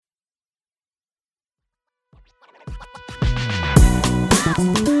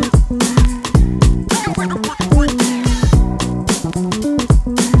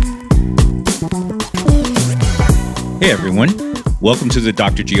everyone. Welcome to the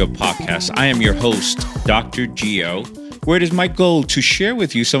Dr. Geo podcast. I am your host, Dr. Geo, where it is my goal to share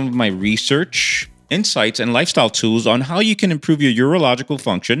with you some of my research, insights, and lifestyle tools on how you can improve your urological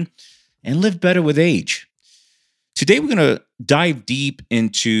function and live better with age. Today, we're going to dive deep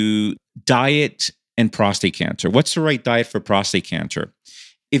into diet and prostate cancer. What's the right diet for prostate cancer?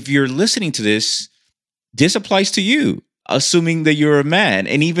 If you're listening to this, this applies to you, assuming that you're a man.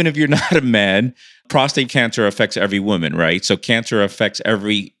 And even if you're not a man, prostate cancer affects every woman, right? So cancer affects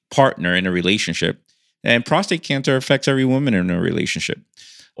every partner in a relationship. And prostate cancer affects every woman in a relationship.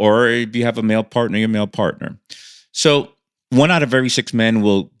 Or if you have a male partner, your male partner. So 1 out of every 6 men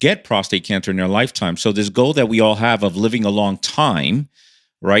will get prostate cancer in their lifetime. So this goal that we all have of living a long time,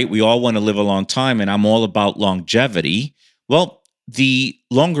 right? We all want to live a long time, and I'm all about longevity. Well, the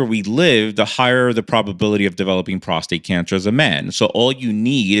longer we live, the higher the probability of developing prostate cancer as a man. So all you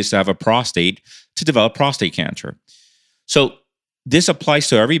need is to have a prostate to develop prostate cancer. So this applies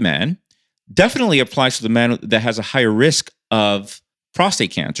to every man. Definitely applies to the man that has a higher risk of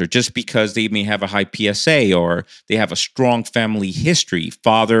prostate cancer, just because they may have a high PSA or they have a strong family history.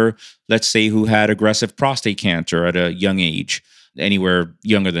 Father, let's say, who had aggressive prostate cancer at a young age, anywhere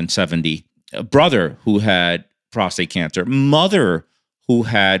younger than 70. A brother who had prostate cancer. Mother who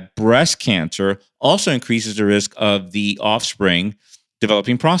had breast cancer also increases the risk of the offspring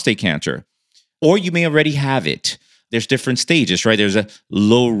developing prostate cancer. Or you may already have it. There's different stages, right? There's a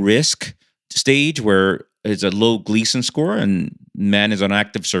low risk stage where it's a low Gleason score and man is on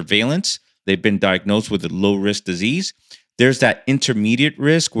active surveillance. They've been diagnosed with a low risk disease. There's that intermediate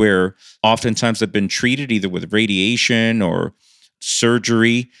risk where oftentimes they've been treated either with radiation or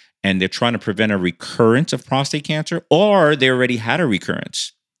surgery, and they're trying to prevent a recurrence of prostate cancer, or they already had a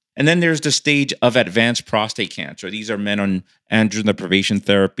recurrence. And then there's the stage of advanced prostate cancer. These are men on androgen deprivation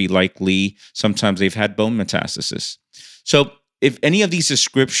therapy, likely. Sometimes they've had bone metastasis. So if any of these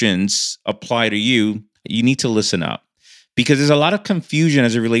descriptions apply to you, you need to listen up, because there's a lot of confusion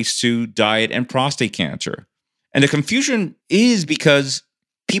as it relates to diet and prostate cancer. And the confusion is because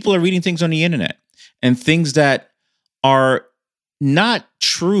people are reading things on the internet and things that are not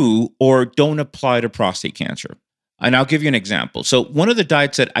true or don't apply to prostate cancer. And I'll give you an example. So one of the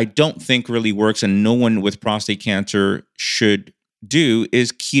diets that I don't think really works and no one with prostate cancer should do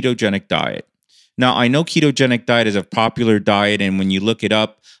is ketogenic diet. Now, I know ketogenic diet is a popular diet, and when you look it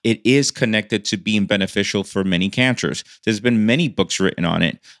up, it is connected to being beneficial for many cancers. There's been many books written on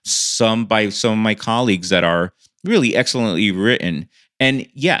it, some by some of my colleagues that are really excellently written. And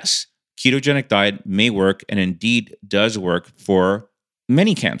yes, ketogenic diet may work and indeed does work for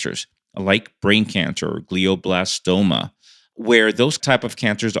many cancers, like brain cancer or glioblastoma, where those type of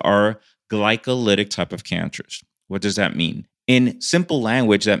cancers are glycolytic type of cancers. What does that mean? In simple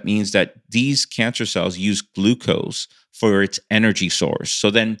language, that means that these cancer cells use glucose for its energy source.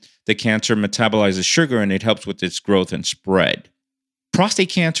 So then the cancer metabolizes sugar and it helps with its growth and spread. Prostate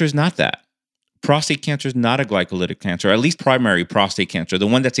cancer is not that. Prostate cancer is not a glycolytic cancer, at least primary prostate cancer, the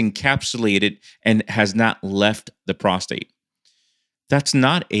one that's encapsulated and has not left the prostate. That's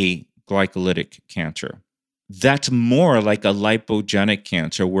not a glycolytic cancer. That's more like a lipogenic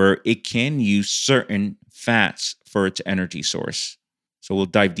cancer, where it can use certain fats for its energy source. So we'll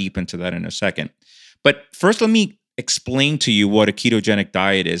dive deep into that in a second. But first, let me explain to you what a ketogenic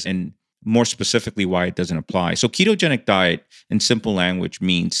diet is, and more specifically, why it doesn't apply. So ketogenic diet, in simple language,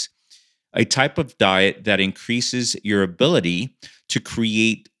 means a type of diet that increases your ability to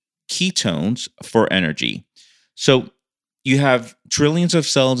create ketones for energy. So you have trillions of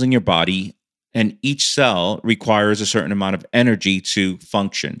cells in your body, and each cell requires a certain amount of energy to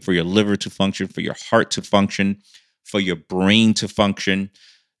function, for your liver to function, for your heart to function, for your brain to function.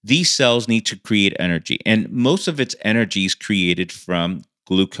 These cells need to create energy, and most of its energy is created from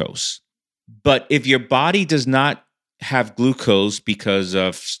glucose. But if your body does not have glucose because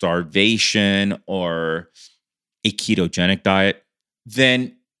of starvation or a ketogenic diet,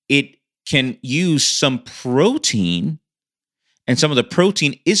 then it can use some protein, and some of the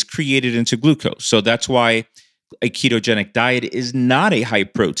protein is created into glucose. So that's why a ketogenic diet is not a high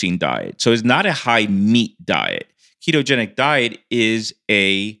protein diet. So it's not a high meat diet. Ketogenic diet is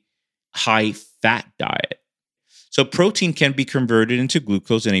a high fat diet. So protein can be converted into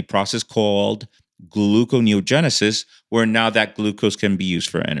glucose in a process called gluconeogenesis, where now that glucose can be used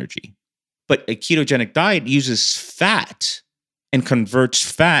for energy. But a ketogenic diet uses fat and converts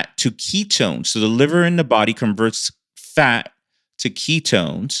fat to ketones. So the liver in the body converts fat to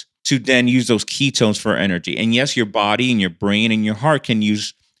ketones to then use those ketones for energy. And yes, your body and your brain and your heart can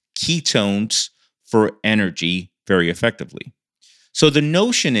use ketones for energy very effectively. So the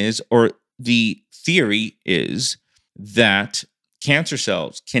notion is, or the theory is, that cancer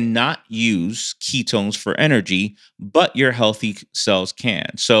cells cannot use ketones for energy, but your healthy cells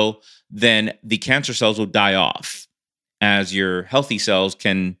can. So then the cancer cells will die off as your healthy cells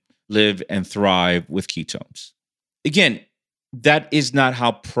can live and thrive with ketones. Again, that is not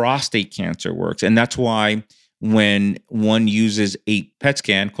how prostate cancer works. And that's why when one uses a PET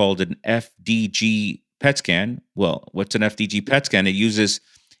scan called an FDG PET scan, well, what's an FDG PET scan? It uses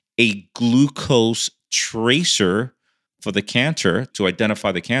a glucose tracer for the cancer to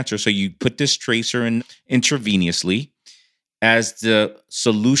identify the cancer. So you put this tracer in intravenously. As the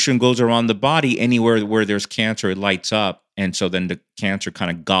solution goes around the body, anywhere where there's cancer, it lights up. And so then the cancer kind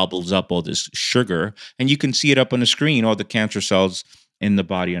of gobbles up all this sugar. And you can see it up on the screen, all the cancer cells in the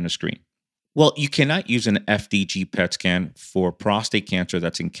body on the screen. Well, you cannot use an FDG PET scan for prostate cancer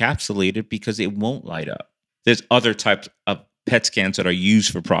that's encapsulated because it won't light up. There's other types of PET scans that are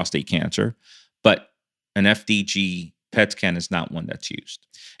used for prostate cancer, but an FDG PET scan is not one that's used.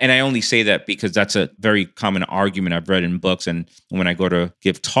 And I only say that because that's a very common argument I've read in books and when I go to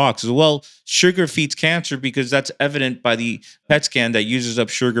give talks is, well, sugar feeds cancer because that's evident by the PET scan that uses up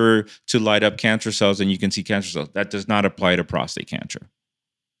sugar to light up cancer cells and you can see cancer cells. That does not apply to prostate cancer.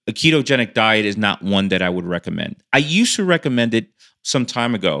 A ketogenic diet is not one that I would recommend. I used to recommend it some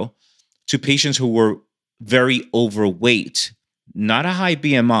time ago to patients who were very overweight, not a high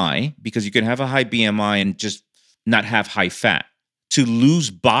BMI, because you can have a high BMI and just not have high fat, to lose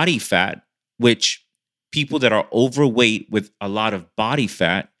body fat, which people that are overweight with a lot of body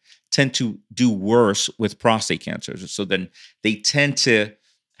fat tend to do worse with prostate cancer. So then they tend to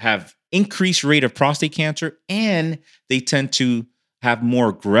have increased rate of prostate cancer and they tend to have more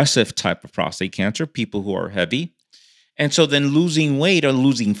aggressive type of prostate cancer, people who are heavy. And so then losing weight or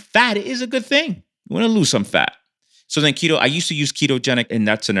losing fat is a good thing. You want to lose some fat. So then I used to use ketogenic in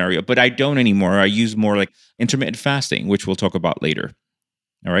that scenario, but I don't anymore. I use more like intermittent fasting, which we'll talk about later.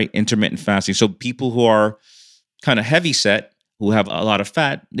 All right, intermittent fasting. So people who are kind of heavy set, who have a lot of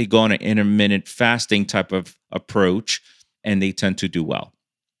fat, they go on an intermittent fasting type of approach and they tend to do well.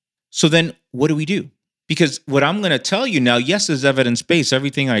 So then what do we do? Because what I'm going to tell you now, yes, is evidence-based.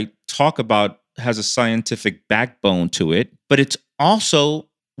 Everything I talk about has a scientific backbone to it, but it's also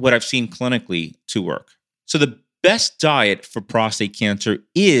what I've seen clinically to work. So the best diet for prostate cancer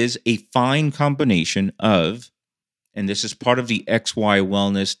is a fine combination of, and this is part of the XY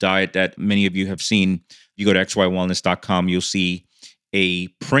Wellness diet that many of you have seen. You go to xywellness.com, you'll see a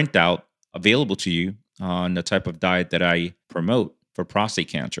printout available to you on the type of diet that I promote for prostate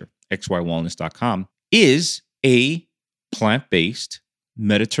cancer. xywellness.com is a plant-based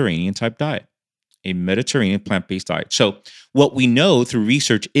Mediterranean type diet, a Mediterranean plant-based diet. So what we know through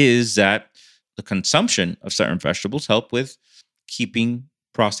research is that the consumption of certain vegetables help with keeping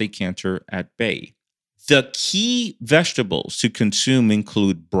prostate cancer at bay. The key vegetables to consume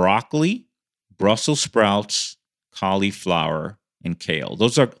include broccoli, Brussels sprouts, cauliflower, and kale.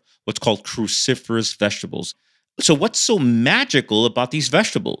 Those are what's called cruciferous vegetables. So what's so magical about these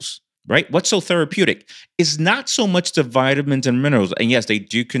vegetables, right? What's so therapeutic is not so much the vitamins and minerals. And yes, they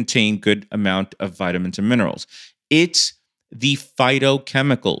do contain good amount of vitamins and minerals. It's the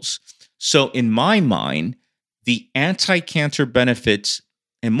phytochemicals. So in my mind, the anti-cancer benefits,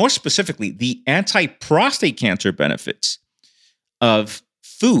 and more specifically, the anti-prostate cancer benefits of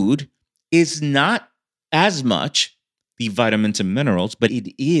food is not as much the vitamins and minerals, but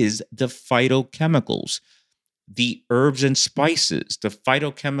it is the phytochemicals, the herbs and spices, the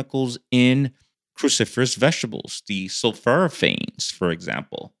phytochemicals in cruciferous vegetables, the sulforaphanes, for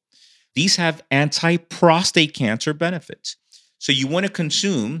example. These have anti-prostate cancer benefits. So you want to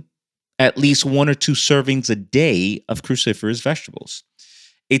consume at least 1 or 2 servings a day of cruciferous vegetables.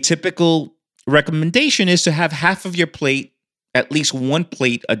 A typical recommendation is to have half of your plate, at least 1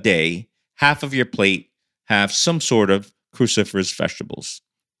 plate a day, half of your plate have some sort of cruciferous vegetables.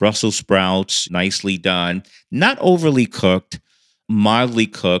 Brussels sprouts, nicely done, not overly cooked, mildly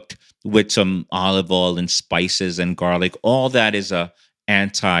cooked with some olive oil and spices and garlic. All that is a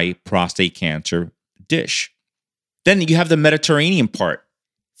anti-prostate cancer dish. Then you have the Mediterranean part.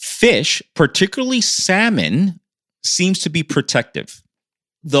 Fish, particularly salmon, seems to be protective.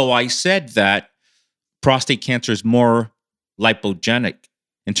 Though I said that prostate cancer is more lipogenic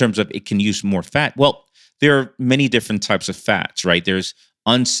in terms of it can use more fat. Well, there are many different types of fats, right? There's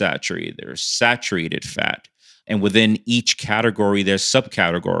unsaturated, there's saturated fat. And within each category, there's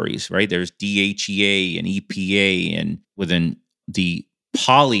subcategories, right? There's DHEA and EPA, and within the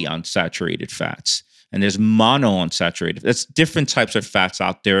polyunsaturated fats. And there's monounsaturated. That's different types of fats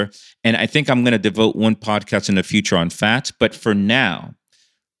out there. And I think I'm going to devote one podcast in the future on fats. But for now,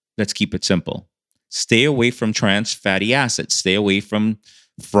 let's keep it simple. Stay away from trans fatty acids. Stay away from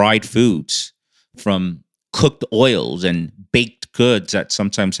fried foods, from cooked oils and baked goods that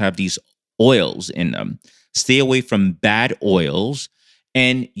sometimes have these oils in them. Stay away from bad oils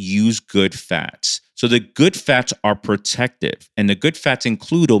and use good fats. So the good fats are protective, and the good fats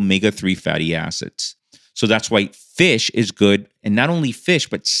include omega-3 fatty acids. So that's why fish is good, and not only fish,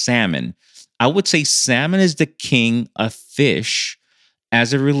 but salmon. I would say salmon is the king of fish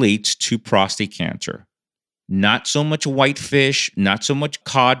as it relates to prostate cancer. Not so much whitefish, not so much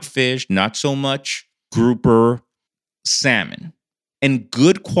codfish, not so much grouper, salmon. And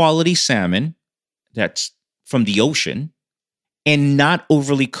good quality salmon that's from the ocean and not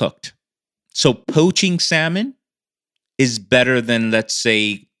overly cooked. So poaching salmon is better than, let's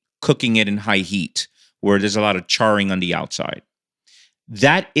say, cooking it in high heat where there's a lot of charring on the outside.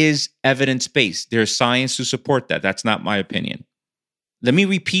 That is evidence-based. There's science to support that. That's not my opinion. Let me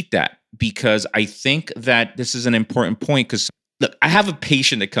repeat that because I think that this is an important point because, look, I have a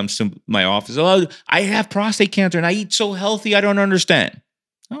patient that comes to my office. Oh, I have prostate cancer and I eat so healthy, I don't understand.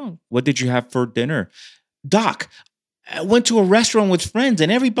 Oh, what did you have for dinner? Doc, I went to a restaurant with friends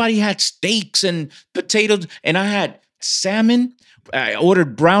and everybody had steaks and potatoes and I had salmon. I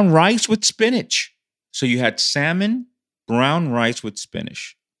ordered brown rice with spinach. So you had salmon, brown rice with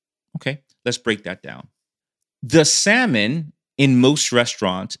spinach. Okay, let's break that down. The salmon in most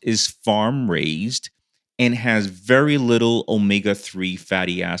restaurants is farm raised and has very little omega-3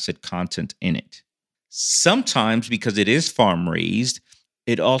 fatty acid content in it. Sometimes because it is farm raised,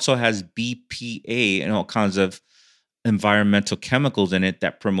 it also has BPA and all kinds of environmental chemicals in it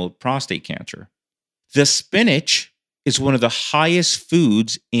that promote prostate cancer. The spinach is one of the highest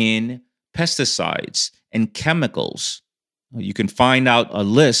foods in pesticides and chemicals. You can find out a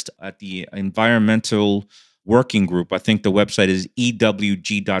list at the Environmental Working Group. I think the website is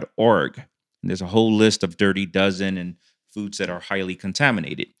ewg.org. And there's a whole list of dirty dozen and foods that are highly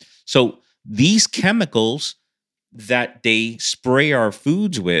contaminated. So these chemicals that they spray our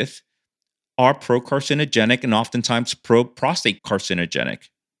foods with are pro-carcinogenic and oftentimes pro-prostate carcinogenic.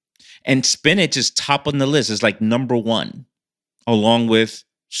 And spinach is top on the list. It's like number one, along with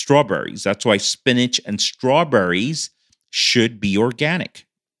strawberries. That's why spinach and strawberries should be organic.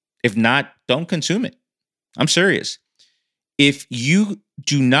 If not, don't consume it. I'm serious. If you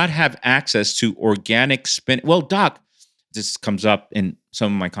do not have access to organic spinach, well, doc, this comes up in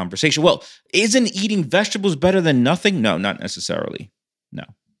some of my conversation. Well, isn't eating vegetables better than nothing? No, not necessarily. No.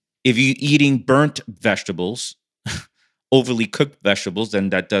 If you're eating burnt vegetables, overly cooked vegetables, then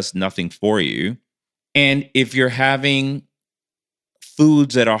that does nothing for you. And if you're having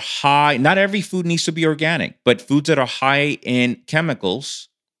foods that are high, not every food needs to be organic, but foods that are high in chemicals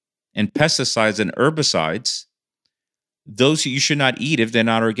and pesticides and herbicides, those you should not eat if they're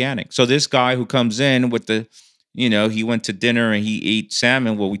not organic. So this guy who comes in with he went to dinner and he ate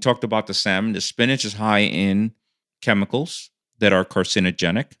salmon. Well, we talked about the salmon. The spinach is high in chemicals that are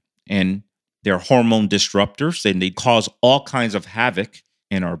carcinogenic and they're hormone disruptors and they cause all kinds of havoc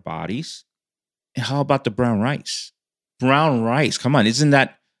in our bodies. And how about the brown rice? Brown rice, come on, isn't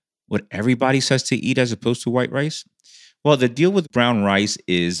that what everybody says to eat as opposed to white rice? Well, the deal with brown rice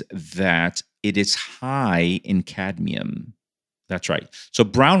is that it is high in cadmium. That's right. So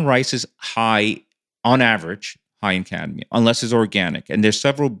brown rice is high, on average, high in cadmium, unless it's organic. And there's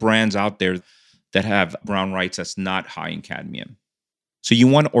several brands out there that have brown rice that's not high in cadmium. So you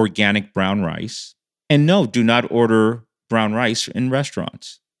want organic brown rice. And no, do not order brown rice in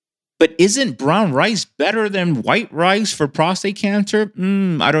restaurants. But isn't brown rice better than white rice for prostate cancer?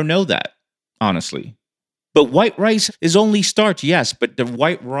 I don't know that, honestly. But white rice is only starch, yes. But the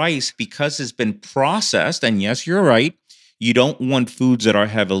white rice, because it's been processed, and yes, you're right, you don't want foods that are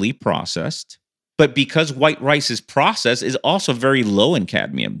heavily processed. But because white rice is processed, is also very low in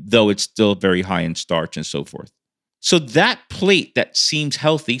cadmium, though it's still very high in starch and so forth. So that plate that seems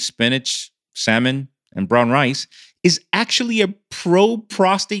healthy, spinach, salmon, and brown rice, is actually a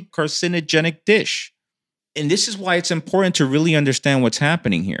pro-prostate carcinogenic dish. And this is why it's important to really understand what's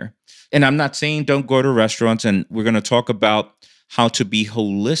happening here. And I'm not saying don't go to restaurants, and we're going to talk about how to be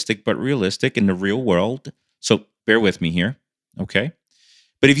holistic but realistic in the real world. So bear with me here, okay?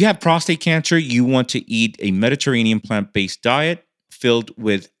 But if you have prostate cancer, you want to eat a Mediterranean plant-based diet filled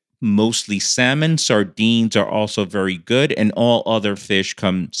with mostly salmon. Sardines are also very good, and all other fish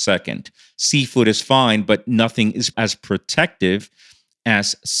come second. Seafood is fine, but nothing is as protective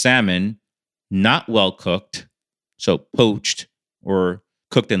as salmon, not well cooked, so poached or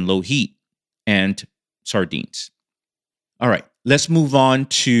cooked in low heat, and sardines. All right, let's move on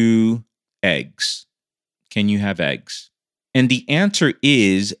to eggs. Can you have eggs? And the answer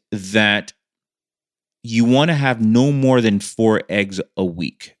is that you want to have no more than 4 eggs a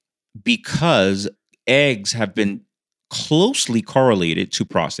week because eggs have been closely correlated to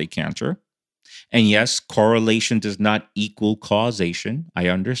prostate cancer. And yes, correlation does not equal causation. I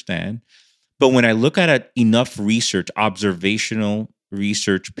understand. But when I look at enough research, observational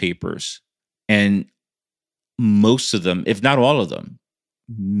research papers, and most of them, if not all of them,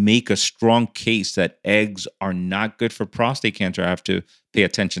 make a strong case that eggs are not good for prostate cancer, I have to pay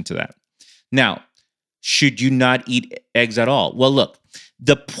attention to that. Now, should you not eat eggs at all? Well, look,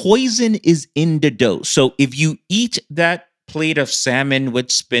 the poison is in the dough. So if you eat that plate of salmon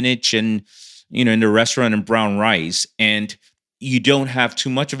with spinach and, in the restaurant and brown rice, and you don't have too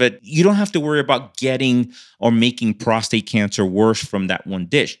much of it, you don't have to worry about getting or making prostate cancer worse from that one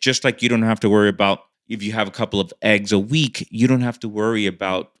dish. Just like you don't have to worry about, if you have a couple of eggs a week, you don't have to worry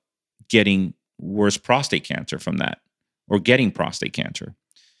about getting worse prostate cancer from that or getting prostate cancer.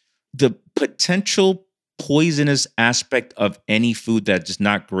 The potential poisonous aspect of any food that is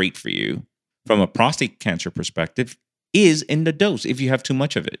not great for you from a prostate cancer perspective is in the dose if you have too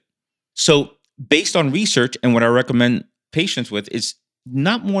much of it. So based on research and what I recommend patients with is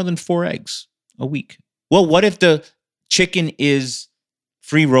not more than 4 eggs a week. Well, what if the chicken is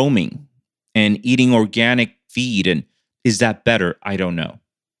free roaming and eating organic feed? And is that better? I don't know.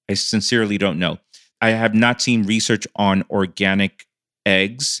 I sincerely don't know. I have not seen research on organic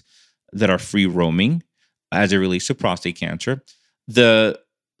eggs that are free roaming as it relates to prostate cancer. The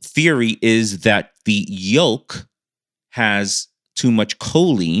theory is that the yolk has too much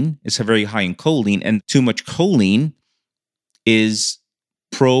choline. It's very high in choline, and too much choline is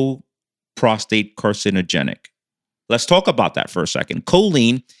pro-prostate carcinogenic. Let's talk about that for a second.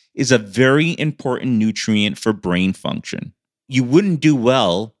 Choline is a very important nutrient for brain function. You wouldn't do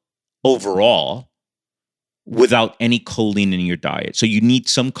well overall without any choline in your diet. So you need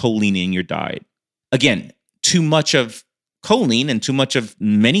some choline in your diet. Again, too much of choline and too much of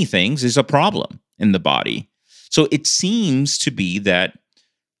many things is a problem in the body. So it seems to be that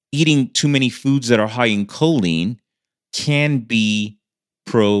eating too many foods that are high in choline can be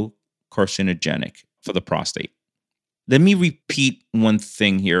pro-carcinogenic for the prostate. Let me repeat one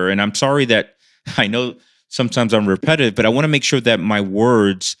thing here, and I'm sorry that I know sometimes I'm repetitive, but I want to make sure that my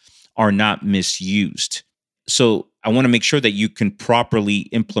words are not misused. So I want to make sure that you can properly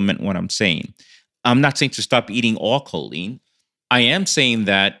implement what I'm saying. I'm not saying to stop eating all choline. I am saying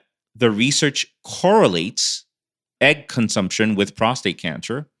that the research correlates egg consumption with prostate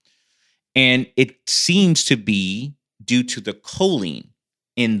cancer, and it seems to be due to the choline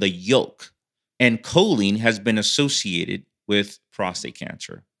in the yolk. And choline has been associated with prostate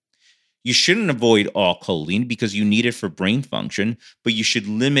cancer. You shouldn't avoid all choline because you need it for brain function, but you should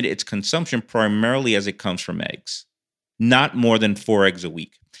limit its consumption primarily as it comes from eggs, not more than 4 eggs a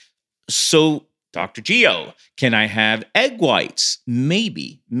week. So, Dr. Gio, can I have egg whites?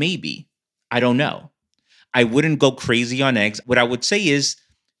 Maybe. I don't know. I wouldn't go crazy on eggs. What I would say is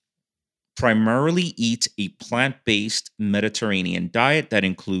primarily eat a plant-based Mediterranean diet that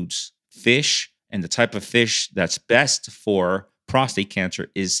includes fish, and the type of fish that's best for prostate cancer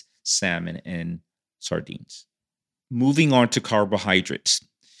is salmon and sardines. Moving on to carbohydrates.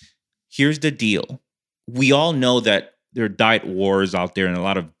 Here's the deal. We all know that there are diet wars out there and a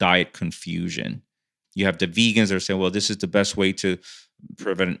lot of diet confusion. You have the vegans that are saying, well, this is the best way to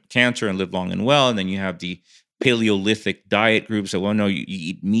prevent cancer and live long and well. And then you have the Paleolithic diet groups that, well, no, you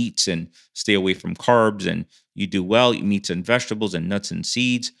eat meats and stay away from carbs and you do well, eat meats and vegetables and nuts and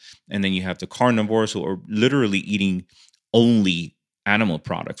seeds. And then you have the carnivores who are literally eating only animal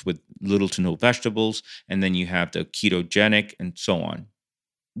products with little to no vegetables. And then you have the ketogenic and so on.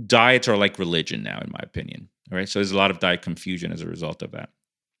 Diets are like religion now, in my opinion. All right. So there's a lot of diet confusion as a result of that.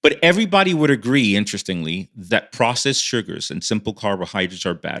 But everybody would agree, interestingly, that processed sugars and simple carbohydrates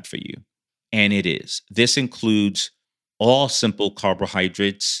are bad for you. And it is. This includes all simple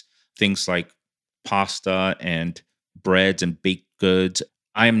carbohydrates, things like pasta and breads and baked goods.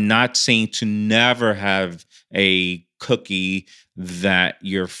 I'm not saying to never have a cookie that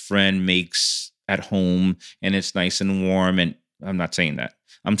your friend makes at home and it's nice and warm. And I'm not saying that.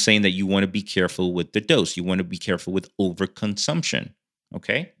 I'm saying that you want to be careful with the dose. You want to be careful with overconsumption.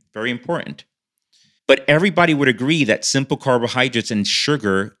 Okay? Very important. But everybody would agree that simple carbohydrates and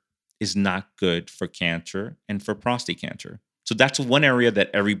sugar is not good for cancer and for prostate cancer. So that's one area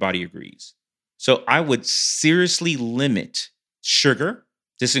that everybody agrees. So I would seriously limit sugar.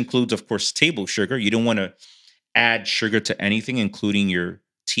 This includes, of course, table sugar. You don't want to add sugar to anything, including your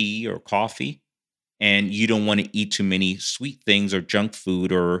tea or coffee. And you don't want to eat too many sweet things or junk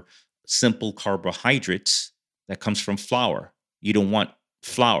food or simple carbohydrates that comes from flour. You don't want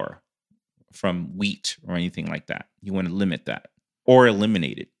flour from wheat or anything like that. You want to limit that or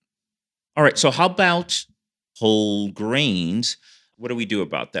eliminate it. All right. So how about whole grains? What do we do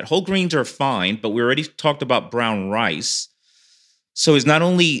about that? Whole grains are fine, but we already talked about brown rice. So it's not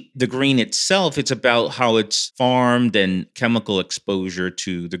only the grain itself, it's about how it's farmed and chemical exposure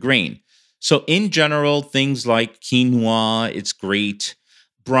to the grain. So in general, things like quinoa, it's great.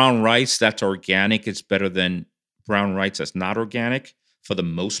 Brown rice, that's organic. It's better than brown rice that's not organic for the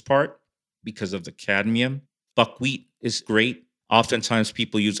most part because of the cadmium. Buckwheat is great. Oftentimes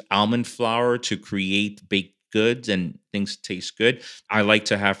people use almond flour to create baked goods and things taste good. I like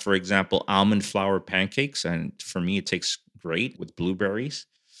to have, for example, almond flour pancakes. And for me, it tastes great with blueberries.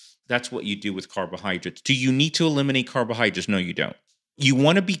 That's what you do with carbohydrates. Do you need to eliminate carbohydrates? No, you don't. You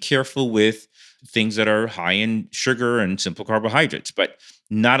want to be careful with things that are high in sugar and simple carbohydrates, but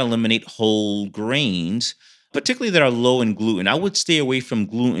not eliminate whole grains, particularly that are low in gluten. I would stay away from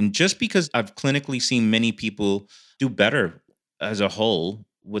gluten just because I've clinically seen many people do better as a whole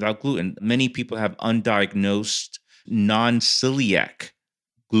without gluten. Many people have undiagnosed non-celiac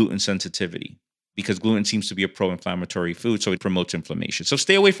gluten sensitivity because gluten seems to be a pro-inflammatory food, so it promotes inflammation. So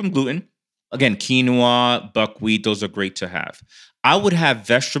stay away from gluten. Again, quinoa, buckwheat, those are great to have. I would have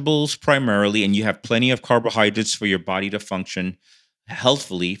vegetables primarily, and you have plenty of carbohydrates for your body to function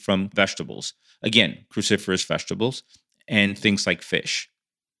healthfully from vegetables. Again, cruciferous vegetables and things like fish.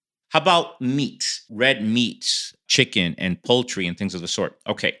 How about meat, red meats, chicken and poultry and things of the sort?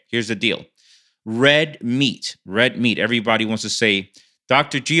 Okay, here's the deal. Red meat. Everybody wants to say,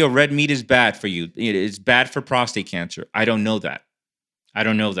 Dr. Gio, red meat is bad for you. It is bad for prostate cancer. I don't know that.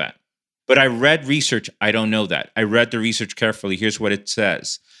 But I read research. I don't know that. I read the research carefully. Here's what it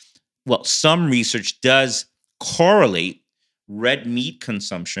says. Well, some research does correlate red meat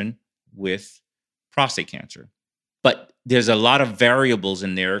consumption with prostate cancer. But there's a lot of variables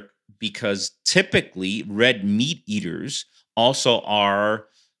in there because typically red meat eaters also are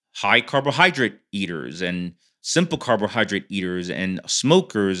high carbohydrate eaters and simple carbohydrate eaters and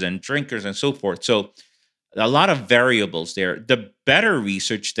smokers and drinkers and so forth. So a lot of variables there. The better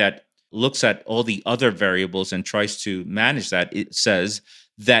research that looks at all the other variables and tries to manage that, it says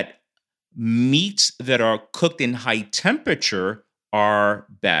that meats that are cooked in high temperature are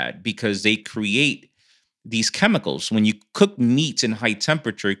bad because they create these chemicals. When you cook meats in high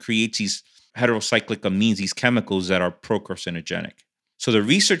temperature, it creates these heterocyclic amines, these chemicals that are pro-carcinogenic. So the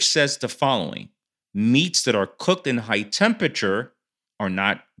research says the following: meats that are cooked in high temperature are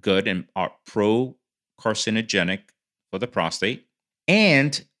not good and are pro-carcinogenic for the prostate,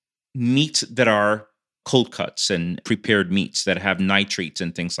 and meats that are cold cuts and prepared meats that have nitrates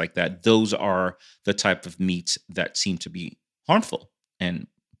and things like that, those are the type of meats that seem to be harmful and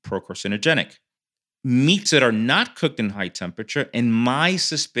pro-carcinogenic. Meats that are not cooked in high temperature, and my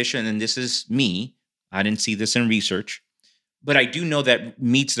suspicion, and this is me, I didn't see this in research, but I do know that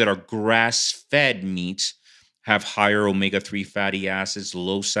meats that are grass-fed meats have higher omega-3 fatty acids,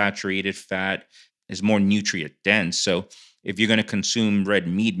 low saturated fat, is more nutrient dense. So if you're going to consume red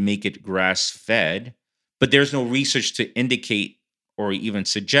meat, make it grass-fed. But there's no research to indicate or even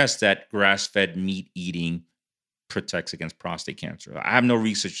suggest that grass-fed meat eating protects against prostate cancer. I have no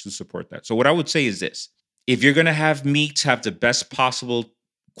research to support that. So what I would say is this: if you're going to have meats, have the best possible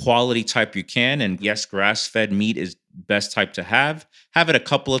quality type you can. And yes, grass-fed meat is best type to have. Have it a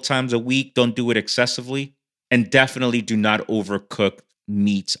couple of times a week. Don't do it excessively. And definitely do not overcook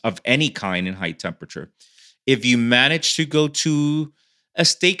meats of any kind in high temperature. If you manage to go to a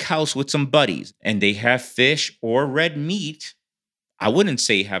steakhouse with some buddies and they have fish or red meat, I wouldn't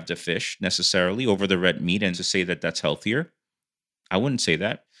say have the fish necessarily over the red meat and to say that that's healthier. I wouldn't say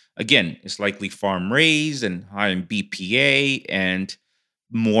that. Again, it's likely farm raised and high in BPA and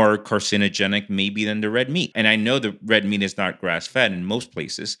more carcinogenic maybe than the red meat. And I know the red meat is not grass fed in most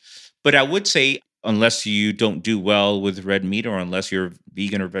places, but I would say unless you don't do well with red meat or unless you're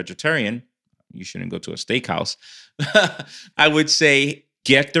vegan or vegetarian, you shouldn't go to a steakhouse. I would say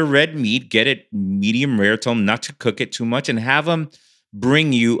get the red meat, get it medium rare, tell them not to cook it too much, and have them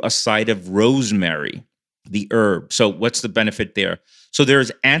bring you a side of rosemary, the herb. So what's the benefit there? So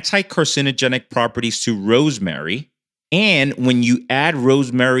there's anti-carcinogenic properties to rosemary. And when you add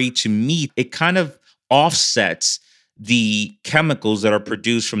rosemary to meat, it kind of offsets the chemicals that are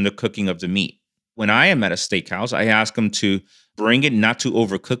produced from the cooking of the meat. When I am at a steakhouse, I ask them to bring it, not to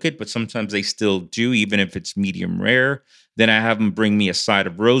overcook it, but sometimes they still do, even if it's medium rare. Then I have them bring me a side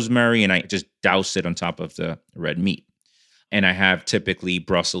of rosemary and I just douse it on top of the red meat. And I have typically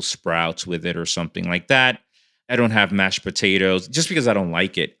Brussels sprouts with it or something like that. I don't have mashed potatoes just because I don't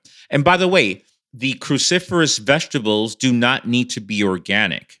like it. And by the way, the cruciferous vegetables do not need to be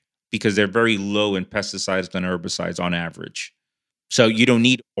organic. because they're very low in pesticides and herbicides on average. So you don't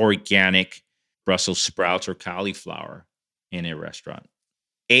need organic Brussels sprouts or cauliflower in a restaurant.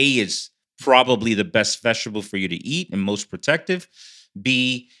 A is probably the best vegetable for you to eat and most protective.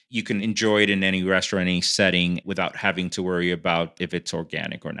 B, you can enjoy it in any restaurant, any setting without having to worry about if it's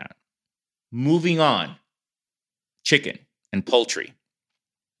organic or not. Moving on, chicken and poultry.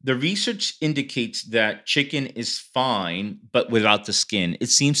 The research indicates that chicken is fine, but without the skin. It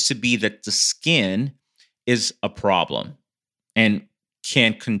seems to be that the skin is a problem and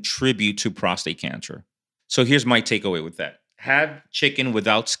can contribute to prostate cancer. So here's my takeaway with that. Have chicken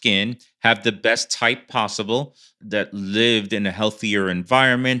without skin, have the best type possible that lived in a healthier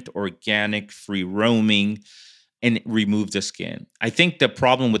environment, organic, free roaming, and remove the skin. I think the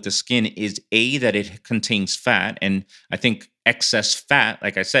problem with the skin is A, that it contains fat. And I think excess fat,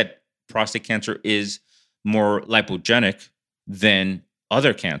 like I said, prostate cancer is more lipogenic than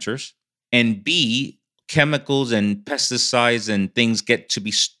other cancers. And B, chemicals and pesticides and things get to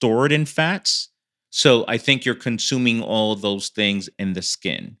be stored in fats. So I think you're consuming all those things in the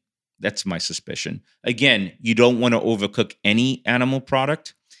skin. That's my suspicion. Again, you don't want to overcook any animal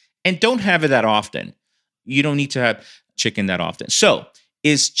product and don't have it that often. You don't need to have chicken that often. So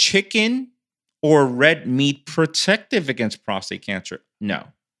is chicken or red meat protective against prostate cancer? No.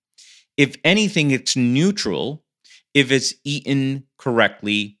 If anything, it's neutral if it's eaten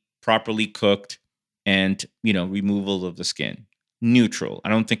correctly, properly cooked, and, removal of the skin. Neutral. I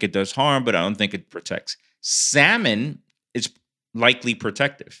don't think it does harm, but I don't think it protects. Salmon is likely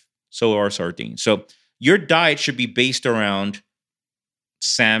protective. So are sardines. So your diet should be based around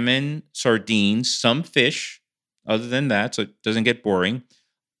salmon, sardines, some fish, other than that, so it doesn't get boring,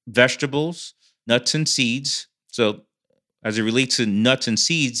 vegetables, nuts and seeds. So as it relates to nuts and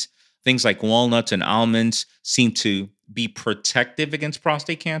seeds, things like walnuts and almonds seem to be protective against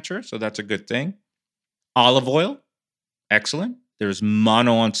prostate cancer. So that's a good thing. Olive oil, excellent. There's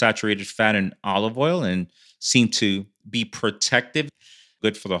monounsaturated fat in olive oil and seem to be protective,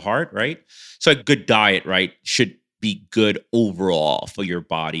 good for the heart, right? So a good diet, right, should be good overall for your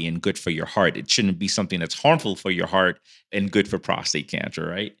body and good for your heart. It shouldn't be something that's harmful for your heart and good for prostate cancer,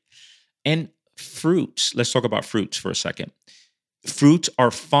 right? And fruits, let's talk about fruits for a second. Fruits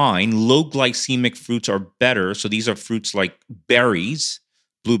are fine. Low glycemic fruits are better. So these are fruits like berries,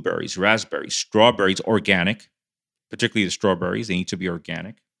 blueberries, raspberries, strawberries, organic, particularly the strawberries. They need to be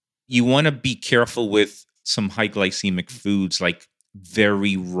organic. You want to be careful with some high glycemic foods like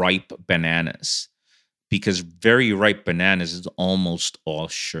very ripe bananas, because very ripe bananas is almost all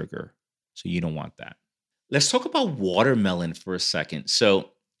sugar. So you don't want that. Let's talk about watermelon for a second.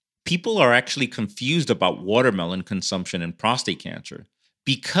 So people are actually confused about watermelon consumption and prostate cancer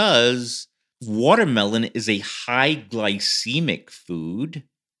because watermelon is a high glycemic food,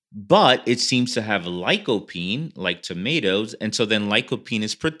 but it seems to have lycopene like tomatoes. And so then lycopene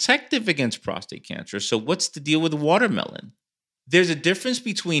is protective against prostate cancer. So what's the deal with watermelon? There's a difference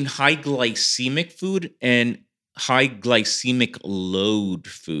between high glycemic food and high glycemic load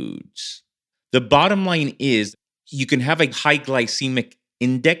foods. The bottom line is you can have a high glycemic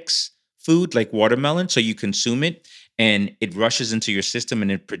index food like watermelon, so you consume it and it rushes into your system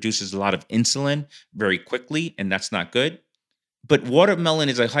and it produces a lot of insulin very quickly, and that's not good. But watermelon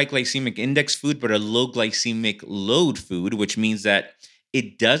is a high glycemic index food, but a low glycemic load food, which means that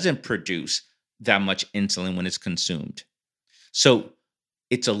it doesn't produce that much insulin when it's consumed. So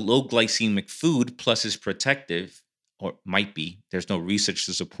it's a low glycemic food plus is protective, or might be. There's no research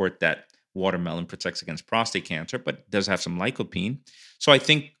to support that watermelon protects against prostate cancer, but it does have some lycopene. So I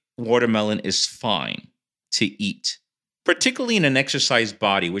think watermelon is fine to eat, particularly in an exercise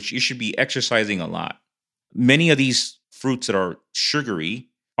body, which you should be exercising a lot. Many of these fruits that are sugary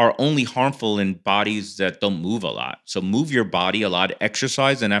are only harmful in bodies that don't move a lot. So move your body a lot,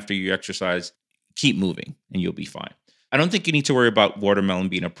 exercise, and after you exercise, keep moving and you'll be fine. I don't think you need to worry about watermelon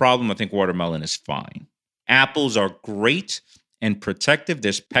being a problem. I think watermelon is fine. Apples are great and protective.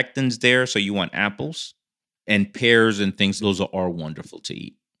 There's pectins there, so you want apples. And pears and things, those are wonderful to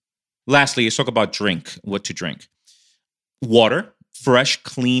eat. Lastly, let's talk about what to drink. Water, fresh,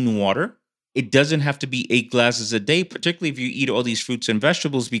 clean water. It doesn't have to be 8 glasses a day, particularly if you eat all these fruits and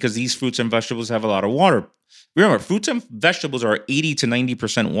vegetables, because these fruits and vegetables have a lot of water. Remember, fruits and vegetables are 80 to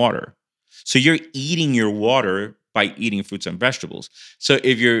 90% water. So you're eating your water by eating fruits and vegetables. So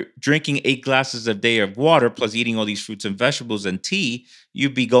if you're drinking 8 glasses a day of water plus eating all these fruits and vegetables and tea,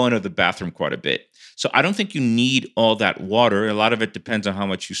 you'd be going to the bathroom quite a bit. So I don't think you need all that water. A lot of it depends on how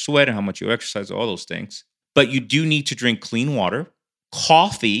much you sweat and how much you exercise, all those things. But you do need to drink clean water.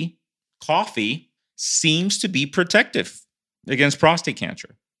 Coffee seems to be protective against prostate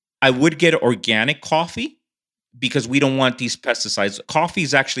cancer. I would get organic coffee because we don't want these pesticides. Coffee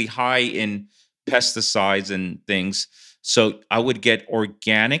is actually high in pesticides and things. So I would get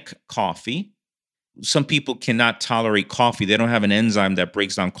organic coffee. Some people cannot tolerate coffee. They don't have an enzyme that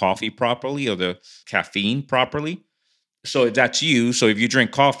breaks down coffee properly or the caffeine properly. So if that's you, so if you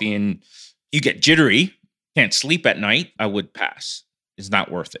drink coffee and you get jittery, can't sleep at night, I would pass. It's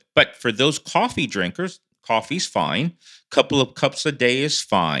not worth it. But for those coffee drinkers, coffee's fine. Couple of cups a day is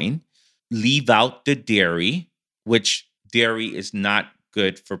fine. Leave out the dairy, which dairy is not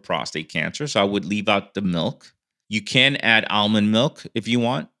good for prostate cancer. So I would leave out the milk. You can add almond milk if you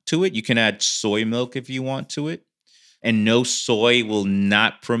want to it. You can add soy milk if you want to it. And no, soy will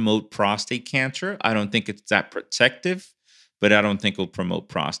not promote prostate cancer. I don't think it's that protective, but I don't think it'll promote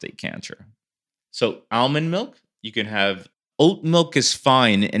prostate cancer. So almond milk, you can have oat milk is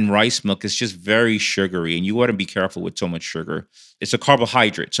fine, and rice milk is just very sugary, and you want to be careful with so much sugar. It's a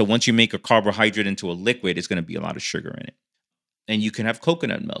carbohydrate. So once you make a carbohydrate into a liquid, it's going to be a lot of sugar in it. And you can have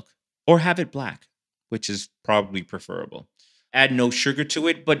coconut milk or have it black, which is probably preferable. Add no sugar to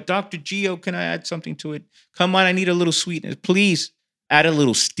it. But Dr. Gio, can I add something to it? Come on, I need a little sweetness. Please add a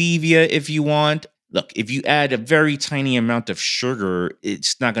little stevia if you want. Look, if you add a very tiny amount of sugar,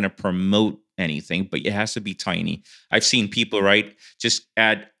 it's not going to promote anything, but it has to be tiny. I've seen people, right, just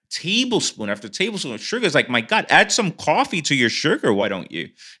add tablespoon after tablespoon of sugar. It's like, my God, add some coffee to your sugar. Why don't you?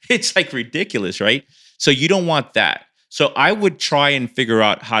 It's like ridiculous, right? So you don't want that. So I would try and figure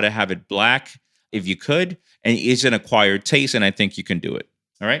out how to have it black if you could. And it's an acquired taste, and I think you can do it.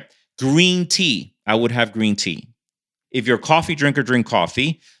 All right. Green tea. I would have green tea. If you're a coffee drinker, drink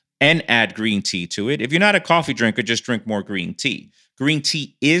coffee and add green tea to it. If you're not a coffee drinker, just drink more green tea. Green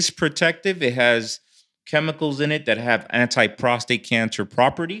tea is protective. It has chemicals in it that have anti-prostate cancer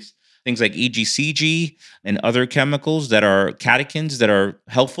properties, things like EGCG and other chemicals that are catechins that are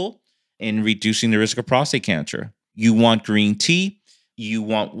helpful in reducing the risk of prostate cancer. You want green tea. You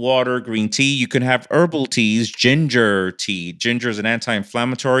want water, green tea. You can have herbal teas, ginger tea. Ginger is an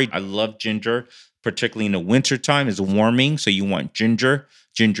anti-inflammatory. I love ginger, particularly in the wintertime. It's warming, so you want ginger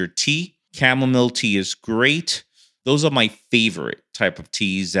tea. Chamomile tea is great. Those are my favorite type of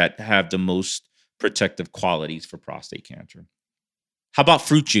teas that have the most protective qualities for prostate cancer. How about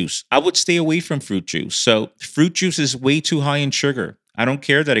fruit juice? I would stay away from fruit juice. So fruit juice is way too high in sugar. I don't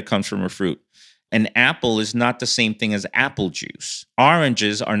care that it comes from a fruit. An apple is not the same thing as apple juice.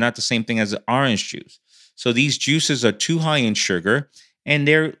 Oranges are not the same thing as orange juice. So these juices are too high in sugar, and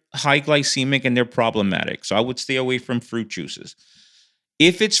they're high glycemic, and they're problematic. So I would stay away from fruit juices.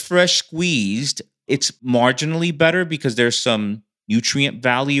 If it's fresh squeezed, it's marginally better because there's some nutrient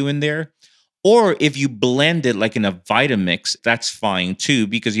value in there. Or if you blend it like in a Vitamix, that's fine too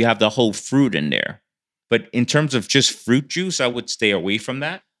because you have the whole fruit in there. But in terms of just fruit juice, I would stay away from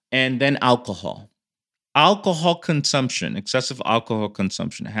that. And then alcohol. Alcohol consumption, excessive alcohol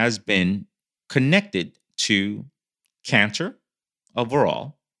consumption has been connected to cancer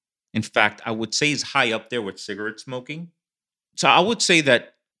overall. In fact, I would say is high up there with cigarette smoking. So I would say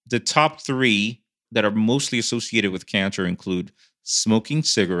that the top three that are mostly associated with cancer include smoking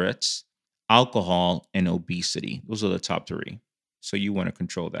cigarettes, alcohol, and obesity. Those are the top three. So you want to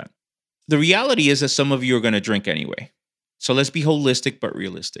control that. The reality is that some of you are going to drink anyway. So let's be holistic but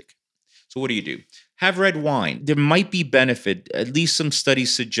realistic. So what do? Have red wine. There might be benefit. At least some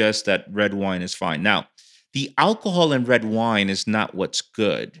studies suggest that red wine is fine. Now, the alcohol in red wine is not what's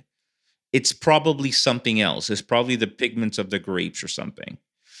good. It's probably something else. It's probably the pigments of the grapes or something.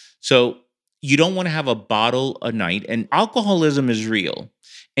 So you don't want to have a bottle a night. And alcoholism is real.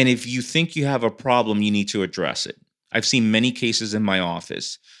 And if you think you have a problem, you need to address it. I've seen many cases in my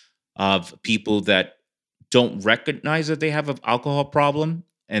office of people that don't recognize that they have an alcohol problem,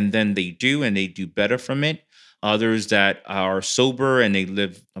 and then they do, and they do better from it. Others that are sober and they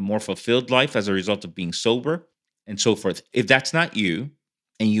live a more fulfilled life as a result of being sober, and so forth. If that's not you,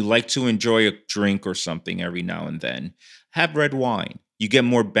 and you like to enjoy a drink or something every now and then, have red wine. You get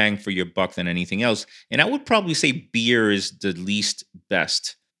more bang for your buck than anything else. And I would probably say beer is the least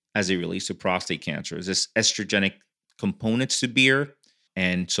best as it relates to prostate cancer. There's estrogenic components to beer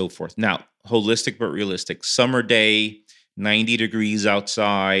and so forth. Now, holistic but realistic. Summer day, 90 degrees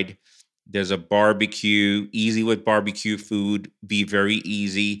outside. There's a barbecue, easy with barbecue food, be very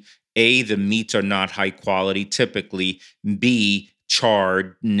easy. A, the meats are not high quality typically. B,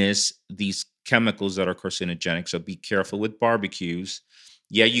 charredness, these chemicals that are carcinogenic. So be careful with barbecues.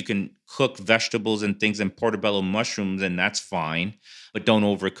 Yeah, you can cook vegetables and things and portobello mushrooms, and that's fine, but don't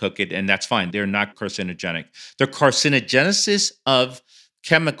overcook it, and that's fine. They're not carcinogenic. The carcinogenesis of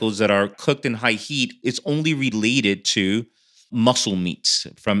chemicals that are cooked in high heat is only related to muscle meats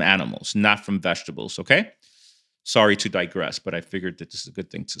from animals, not from vegetables, okay? Sorry to digress, but I figured that this is a good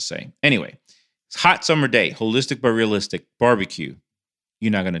thing to say. Anyway, it's hot summer day, holistic but realistic, barbecue.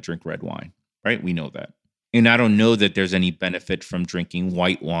 You're not going to drink red wine, right? We know that. And I don't know that there's any benefit from drinking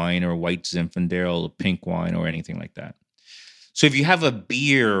white wine or white Zinfandel or pink wine or anything like that. So if you have a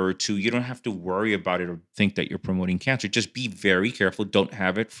beer or two, you don't have to worry about it or think that you're promoting cancer. Just be very careful. Don't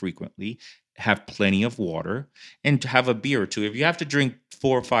have it frequently. Have plenty of water and have a beer or two. If you have to drink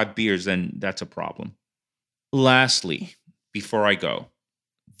 4 or 5 beers, then that's a problem. Lastly, before I go,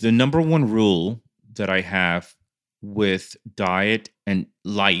 the number one rule that I have with diet and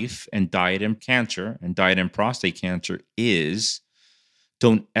life and diet and cancer and diet and prostate cancer is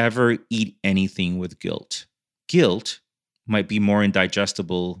don't ever eat anything with guilt. Guilt might be more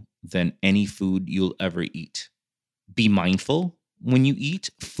indigestible than any food you'll ever eat. Be mindful when you eat.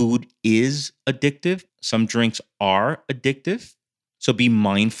 Food is addictive. Some drinks are addictive. So be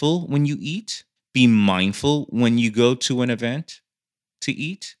mindful when you eat. Be mindful when you go to an event to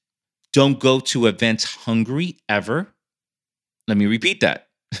eat. Don't go to events hungry ever. Let me repeat that.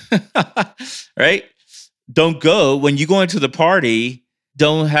 Right? Don't go when you go into the party.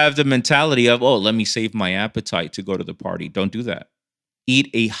 Don't have the mentality of, oh, let me save my appetite to go to the party. Don't do that. Eat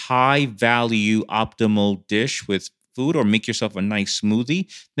a high value, optimal dish with food or make yourself a nice smoothie.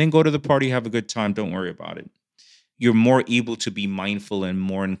 Then go to the party, have a good time. Don't worry about it. You're more able to be mindful and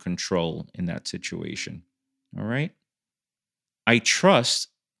more in control in that situation. All right? I trust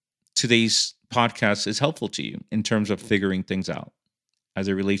today's podcast is helpful to you in terms of figuring things out as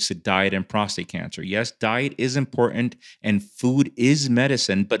it relates to diet and prostate cancer. Yes, diet is important and food is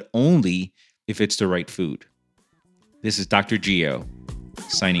medicine, but only if it's the right food. This is Dr. Gio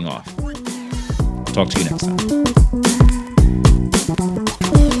signing off. Talk to you next time.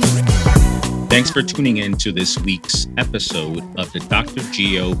 Thanks for tuning in to this week's episode of the Dr.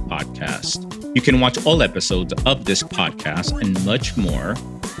 Gio podcast. You can watch all episodes of this podcast and much more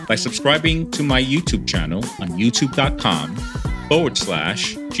by subscribing to my YouTube channel on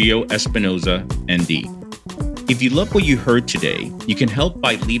youtube.com/Gio Espinoza ND. If you love what you heard today, you can help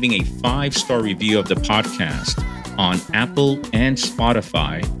by leaving a 5-star review of the podcast on Apple and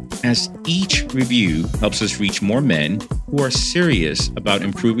Spotify, as each review helps us reach more men who are serious about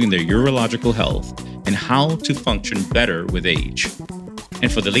improving their urological health and how to function better with age.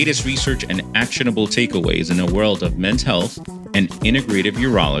 And for the latest research and actionable takeaways in the world of men's health and integrative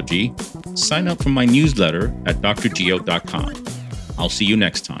urology, sign up for my newsletter at drgio.com. I'll see you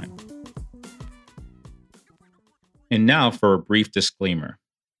next time. And now for a brief disclaimer.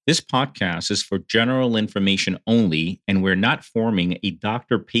 This podcast is for general information only, and we're not forming a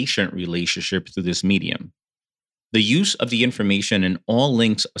doctor-patient relationship through this medium. The use of the information and all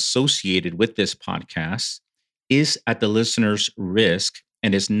links associated with this podcast is at the listener's risk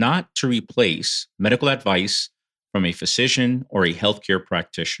and is not to replace medical advice from a physician or a healthcare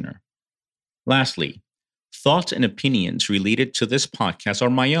practitioner. Lastly, thoughts and opinions related to this podcast are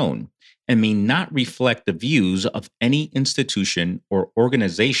my own and may not reflect the views of any institution or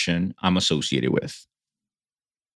organization I'm associated with.